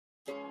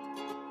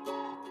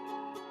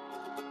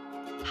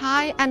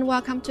Hi and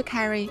welcome to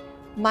Carey.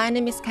 My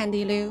name is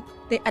Candy Liu,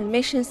 the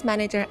admissions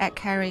manager at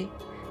Carey.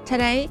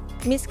 Today,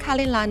 Ms.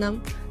 Kelly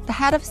Lanham, the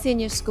head of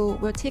senior school,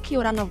 will take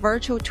you on a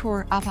virtual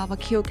tour of our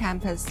Kew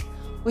campus.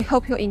 We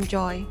hope you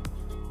enjoy.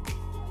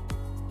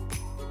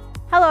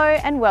 Hello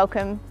and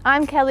welcome.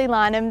 I'm Kelly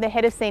Lanham, the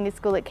head of senior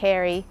school at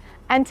Carey,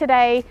 and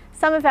today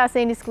some of our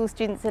senior school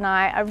students and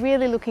I are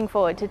really looking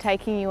forward to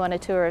taking you on a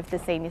tour of the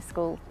senior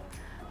school.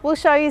 We'll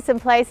show you some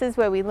places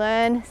where we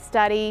learn,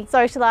 study,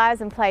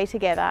 socialise and play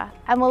together,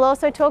 and we'll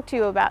also talk to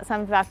you about some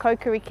of our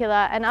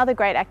co-curricular and other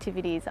great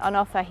activities on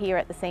offer here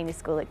at the senior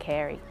school at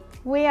Carey.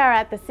 We are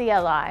at the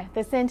CLI,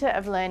 the Centre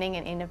of Learning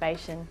and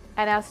Innovation,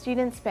 and our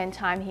students spend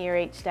time here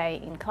each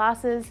day in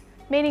classes,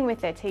 meeting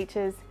with their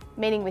teachers,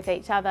 meeting with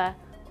each other,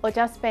 or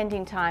just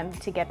spending time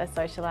together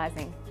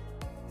socialising.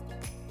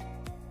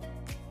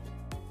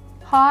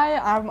 Hi,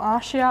 I'm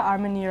Arshia,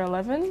 I'm in Year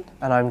 11.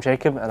 And I'm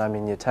Jacob and I'm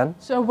in Year 10.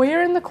 So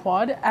we're in the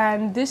quad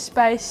and this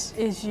space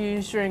is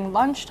used during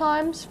lunch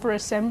times for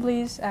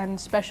assemblies and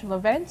special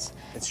events.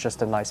 It's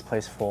just a nice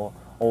place for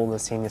all the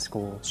senior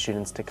school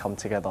students to come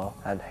together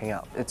and hang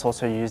out. It's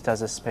also used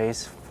as a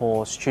space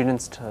for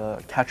students to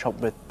catch up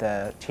with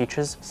their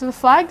teachers. So the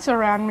flags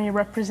around me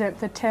represent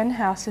the 10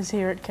 houses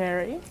here at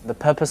Carey. The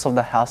purpose of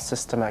the house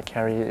system at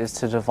Carey is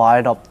to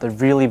divide up the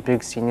really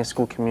big senior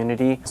school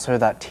community so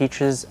that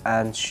teachers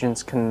and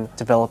students can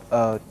develop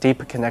a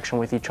deeper connection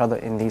with each other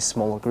in these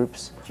smaller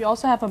groups. You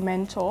also have a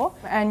mentor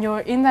and you're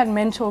in that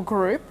mentor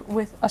group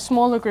with a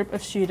smaller group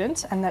of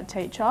students and that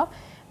teacher.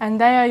 And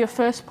they are your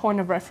first point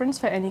of reference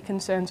for any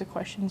concerns or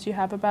questions you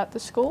have about the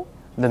school.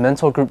 The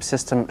mentor group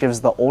system gives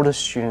the older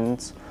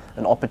students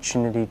an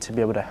opportunity to be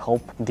able to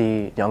help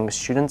the younger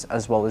students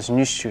as well as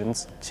new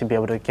students to be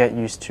able to get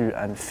used to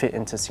and fit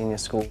into senior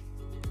school.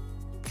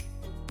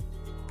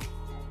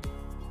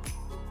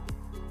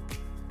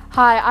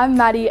 Hi, I'm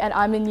Maddie and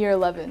I'm in Year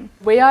 11.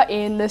 We are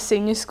in the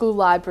senior school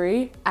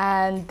library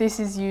and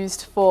this is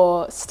used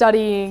for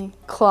studying,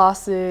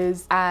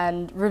 classes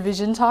and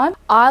revision time.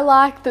 I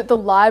like that the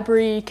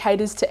library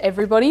caters to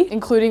everybody,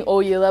 including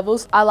all year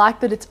levels. I like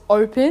that it's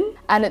open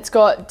and it's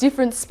got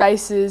different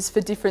spaces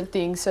for different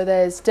things. So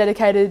there's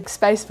dedicated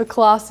space for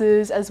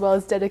classes as well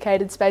as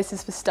dedicated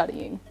spaces for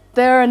studying.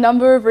 There are a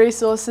number of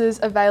resources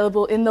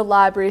available in the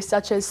library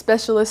such as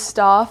specialist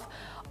staff,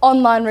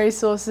 online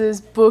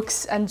resources,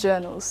 books and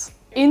journals.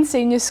 In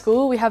senior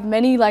school, we have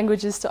many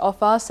languages to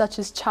offer, such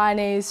as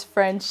Chinese,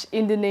 French,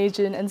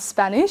 Indonesian and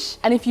Spanish.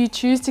 And if you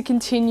choose to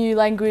continue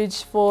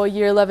language for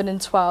Year 11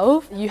 and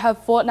 12, you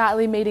have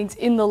fortnightly meetings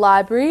in the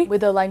library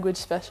with a language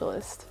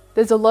specialist.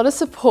 There's a lot of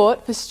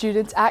support for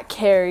students at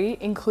Carey,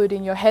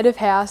 including your head of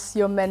house,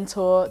 your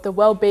mentor, the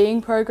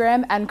wellbeing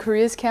program and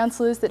careers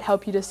counsellors that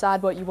help you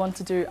decide what you want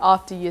to do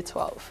after Year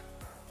 12.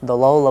 The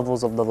lower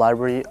levels of the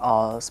library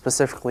are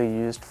specifically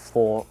used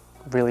for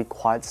really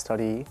quiet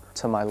study.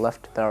 To my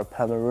left, there are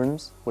perma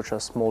rooms, which are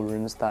small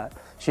rooms that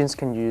students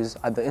can use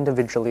either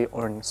individually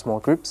or in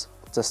small groups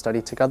to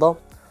study together,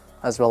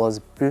 as well as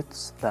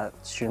booths that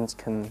students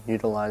can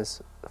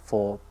utilize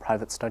for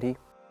private study.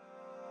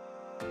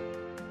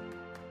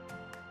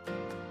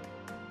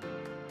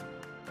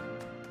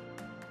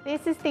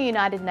 This is the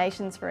United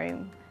Nations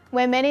room,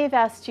 where many of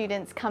our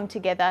students come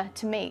together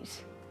to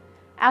meet.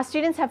 Our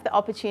students have the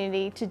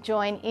opportunity to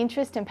join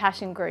interest and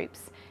passion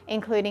groups,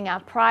 including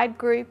our Pride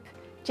group,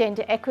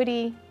 Gender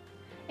Equity,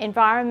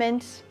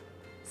 Environment,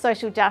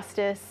 Social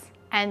Justice,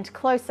 and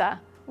Closer,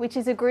 which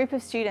is a group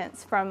of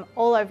students from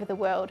all over the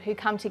world who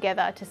come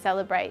together to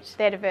celebrate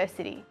their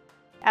diversity.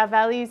 Our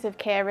values of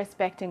care,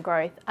 respect and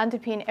growth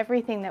underpin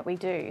everything that we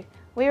do.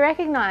 We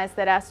recognise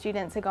that our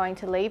students are going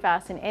to leave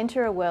us and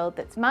enter a world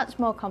that's much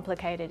more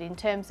complicated in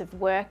terms of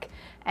work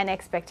and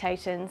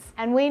expectations,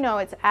 and we know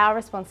it's our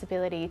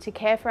responsibility to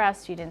care for our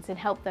students and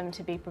help them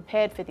to be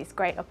prepared for this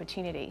great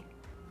opportunity.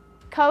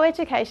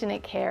 Co-education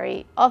at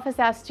Carey offers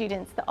our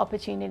students the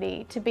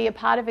opportunity to be a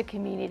part of a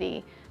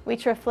community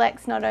which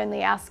reflects not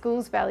only our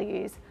school's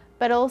values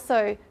but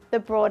also the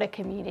broader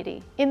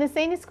community. In the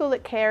senior school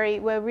at Carey,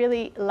 we're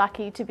really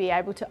lucky to be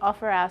able to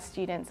offer our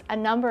students a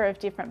number of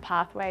different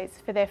pathways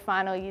for their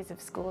final years of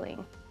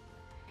schooling.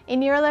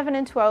 In Year 11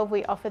 and 12,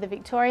 we offer the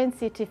Victorian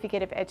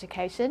Certificate of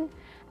Education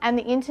and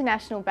the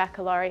International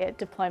Baccalaureate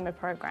Diploma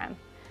Program.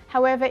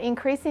 However,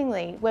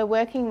 increasingly, we're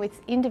working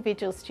with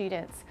individual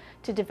students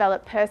to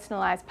develop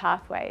personalised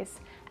pathways,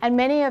 and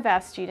many of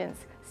our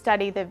students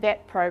study the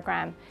VET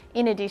program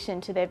in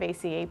addition to their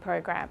VCE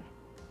program.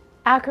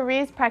 Our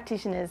careers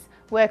practitioners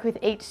work with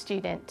each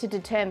student to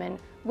determine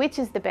which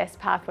is the best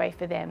pathway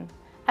for them,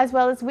 as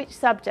well as which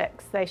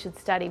subjects they should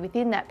study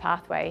within that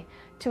pathway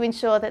to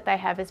ensure that they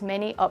have as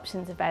many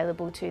options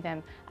available to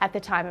them at the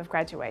time of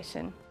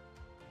graduation.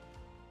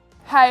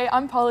 Hey,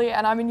 I'm Polly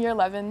and I'm in Year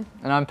 11.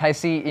 And I'm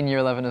Pacey in Year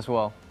 11 as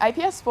well.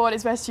 APS Sport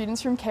is where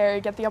students from Carey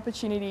get the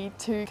opportunity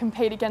to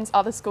compete against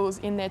other schools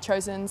in their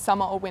chosen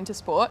summer or winter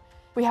sport.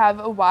 We have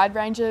a wide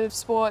range of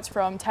sports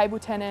from table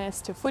tennis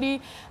to footy,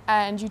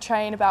 and you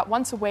train about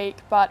once a week,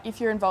 but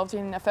if you're involved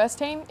in a first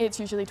team, it's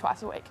usually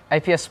twice a week.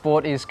 APS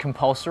sport is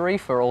compulsory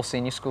for all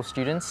senior school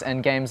students,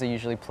 and games are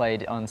usually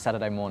played on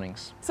Saturday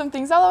mornings. Some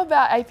things I love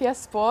about APS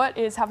sport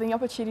is having the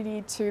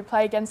opportunity to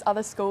play against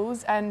other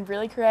schools and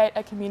really create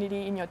a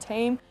community in your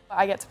team.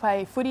 I get to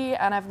play footy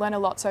and I've learned a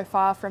lot so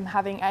far from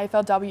having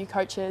AFLW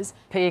coaches.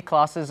 PE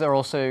classes are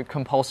also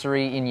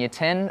compulsory in Year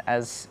 10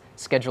 as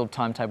scheduled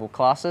timetable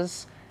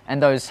classes,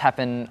 and those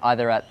happen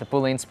either at the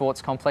Bulleen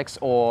Sports Complex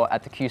or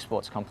at the Q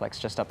Sports Complex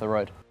just up the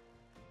road.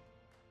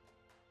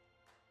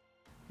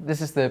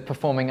 This is the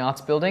Performing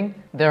Arts Building.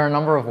 There are a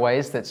number of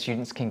ways that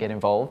students can get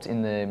involved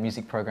in the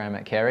music program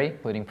at Carey,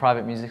 including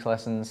private music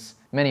lessons,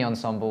 many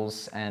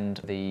ensembles, and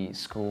the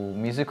school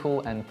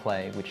musical and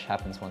play, which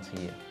happens once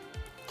a year.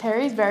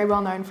 Carey is very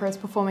well known for its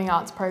performing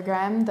arts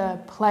program. The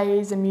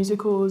plays and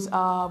musicals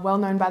are well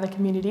known by the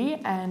community,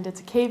 and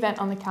it's a key event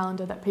on the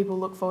calendar that people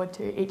look forward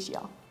to each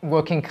year.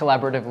 Working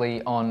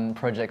collaboratively on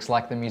projects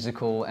like the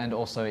musical and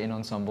also in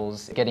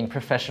ensembles, getting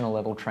professional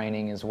level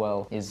training as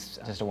well is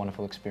just a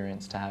wonderful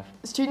experience to have.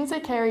 Students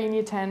at Carey in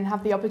Year 10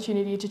 have the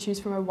opportunity to choose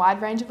from a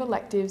wide range of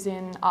electives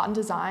in art and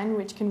design,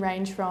 which can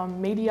range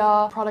from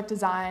media, product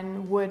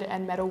design, wood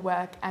and metal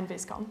work and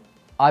Viscom.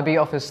 IB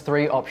offers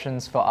 3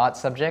 options for art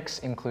subjects,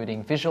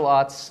 including visual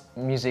arts,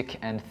 music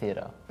and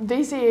theatre.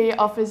 VCE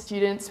offers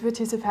students to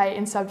participate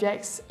in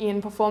subjects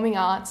in performing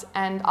arts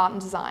and art and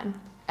design.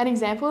 An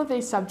example of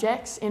these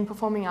subjects in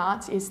performing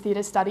arts is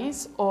theatre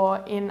studies,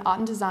 or in art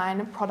and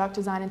design, product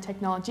design and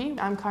technology.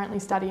 I'm currently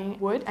studying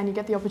wood, and you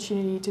get the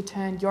opportunity to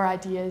turn your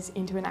ideas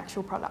into an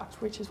actual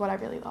product, which is what I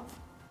really love.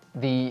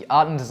 The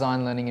art and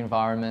design learning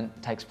environment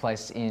takes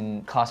place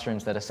in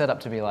classrooms that are set up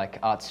to be like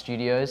art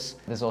studios.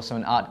 There's also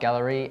an art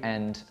gallery,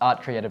 and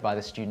art created by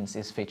the students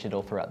is featured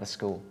all throughout the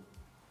school.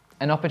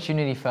 An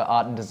opportunity for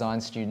art and design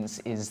students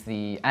is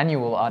the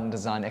annual art and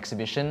design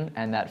exhibition,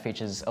 and that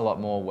features a lot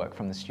more work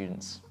from the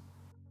students.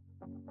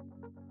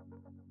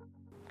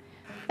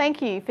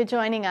 Thank you for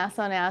joining us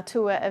on our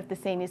tour of the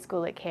Senior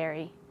School at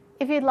Carey.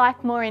 If you'd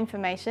like more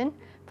information,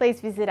 please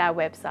visit our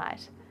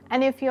website.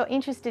 And if you're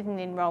interested in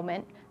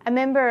enrolment, a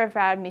member of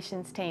our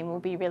admissions team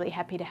will be really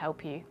happy to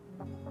help you.